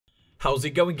How's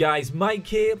it going, guys? Mike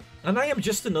here, and I am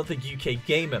just another UK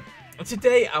gamer. And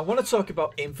today I want to talk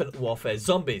about Infinite Warfare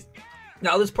Zombies.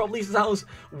 Now, this probably sounds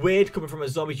weird coming from a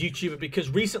zombies YouTuber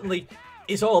because recently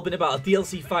it's all been about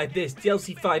DLC5 this,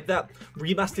 DLC5 that,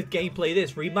 remastered gameplay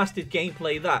this, remastered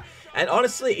gameplay that. And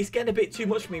honestly, it's getting a bit too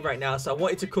much for me right now, so I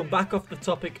wanted to come back off the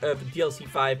topic of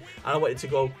DLC5 and I wanted to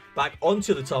go back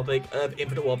onto the topic of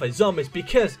Infinite Warfare Zombies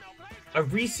because a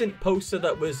recent poster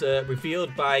that was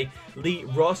revealed by Lee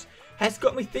Ross has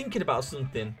got me thinking about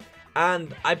something.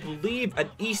 And I believe an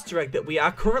Easter egg that we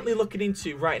are currently looking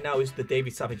into right now is the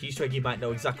David Savage Easter egg. You might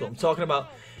know exactly what I'm talking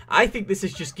about. I think this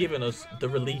has just given us the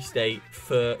release date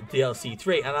for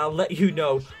DLC3, and I'll let you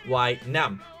know why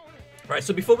now. Right,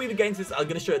 so before we even get into this, I'm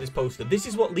going to show you this poster. This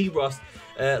is what Lee Ross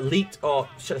leaked, or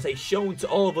should I say shown to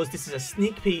all of us. This is a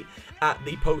sneak peek at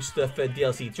the poster for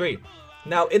DLC3.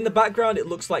 Now, in the background, it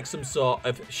looks like some sort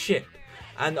of ship.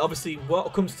 And obviously,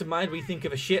 what comes to mind when you think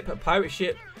of a ship, a pirate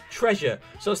ship? Treasure.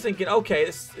 So I was thinking, okay,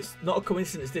 it's not a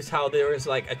coincidence this how there is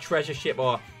like a treasure ship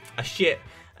or a ship.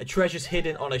 A treasure's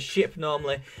hidden on a ship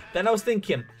normally. Then I was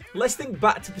thinking, let's think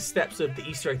back to the steps of the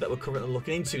Easter egg that we're currently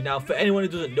looking into. Now, for anyone who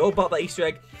doesn't know about that Easter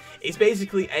egg, it's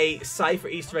basically a cypher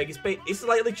Easter egg. It's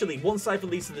like literally one cypher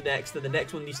leads to the next, then the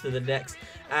next one leads to the next,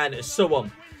 and so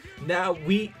on. Now,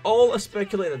 we all are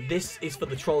speculating that this is for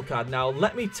the troll card. Now,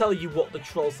 let me tell you what the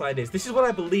troll side is. This is what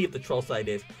I believe the troll side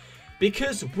is.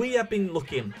 Because we have been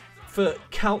looking for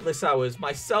countless hours.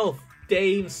 Myself,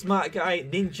 Dame, Smart Guy,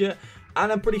 Ninja,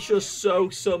 and I'm pretty sure so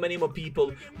many more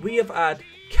people. We have had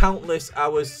countless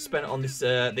hours spent on this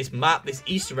this map, this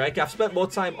Easter egg. I've spent more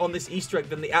time on this Easter egg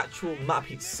than the actual map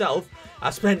itself.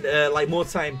 I've spent like more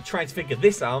time trying to figure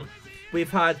this out. We've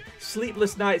had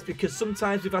sleepless nights because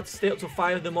sometimes we've had to stay up till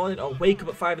 5 in the morning or wake up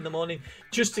at 5 in the morning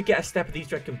just to get a step of the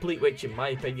Easter egg complete, which in my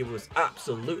opinion was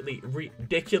absolutely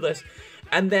ridiculous.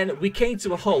 And then we came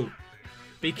to a halt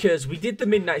because we did the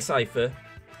midnight cypher,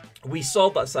 we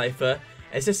solved that cypher.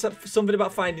 It says something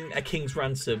about finding a king's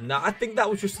ransom. Now, I think that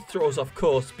was just to throw us off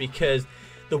course because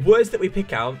the words that we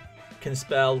pick out can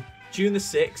spell June the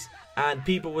 6th. And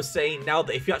people were saying now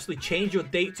that if you actually change your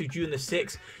date to June the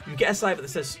 6th, you get a cypher that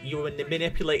says you were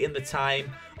manipulating the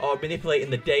time or manipulating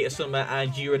the date or something,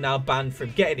 and you are now banned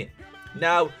from getting it.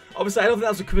 Now, obviously, I don't think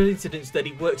that was a coincidence that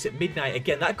it works at midnight.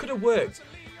 Again, that could have worked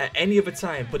at any other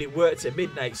time, but it worked at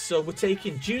midnight. So we're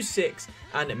taking June 6th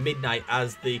and midnight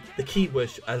as the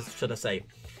keyword, as should I say.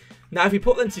 Now, if we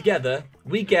put them together,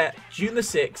 we get June the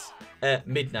 6th at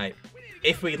midnight.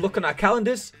 If we look on our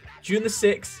calendars, June the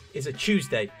 6th is a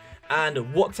Tuesday.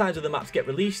 And what times do the maps get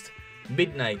released?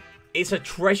 Midnight. It's a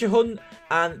treasure hunt,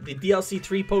 and the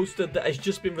DLC3 poster that has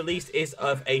just been released is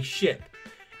of a ship.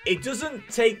 It doesn't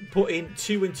take putting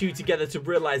 2 and 2 together to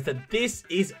realize that this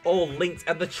is all linked,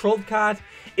 and the troll card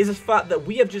is a fact that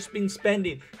we have just been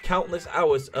spending countless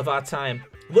hours of our time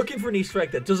looking for an Easter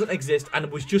egg that doesn't exist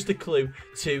and was just a clue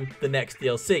to the next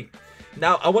DLC.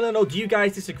 Now, I want to know, do you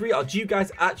guys disagree, or do you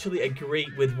guys actually agree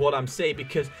with what I'm saying?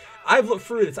 Because I've looked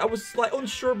through this. I was like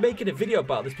unsure of making a video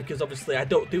about this because obviously I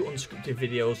don't do unscripted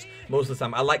videos most of the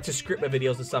time. I like to script my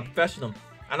videos to sound professional.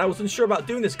 And I was unsure about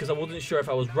doing this because I wasn't sure if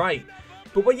I was right.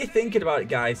 But when you're thinking about it,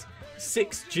 guys,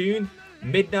 6th June,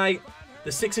 midnight. The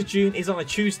 6th of June is on a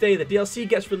Tuesday. The DLC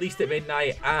gets released at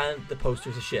midnight and the poster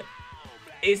is a ship.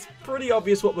 It's pretty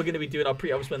obvious what we're going to be doing. Or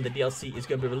pretty obvious when the DLC is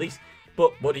going to be released.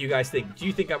 But what do you guys think? Do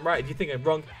you think I'm right? Do you think I'm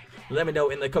wrong? Let me know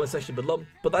in the comment section below.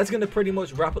 But that's going to pretty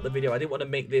much wrap up the video. I didn't want to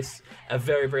make this a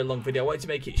very long video. I wanted to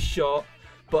make it short.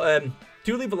 But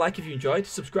do leave a like if you enjoyed.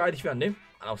 Subscribe if you are new. And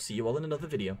I'll see you all in another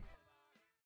video.